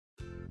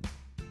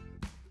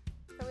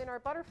our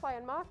butterfly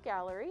and moth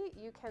gallery,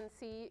 you can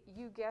see,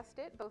 you guessed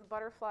it, both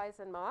butterflies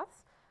and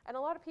moths. And a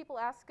lot of people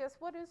ask us,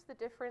 what is the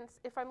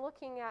difference? If I'm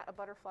looking at a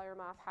butterfly or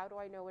moth, how do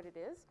I know what it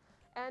is?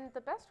 And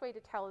the best way to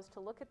tell is to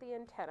look at the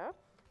antenna.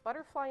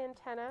 Butterfly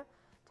antennae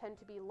tend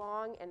to be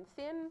long and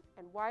thin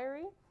and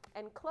wiry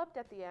and clubbed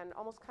at the end,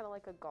 almost kind of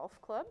like a golf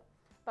club.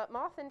 But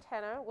moth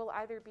antennae will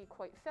either be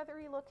quite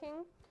feathery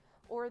looking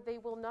or they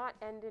will not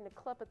end in a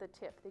club at the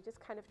tip. They just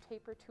kind of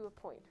taper to a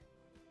point.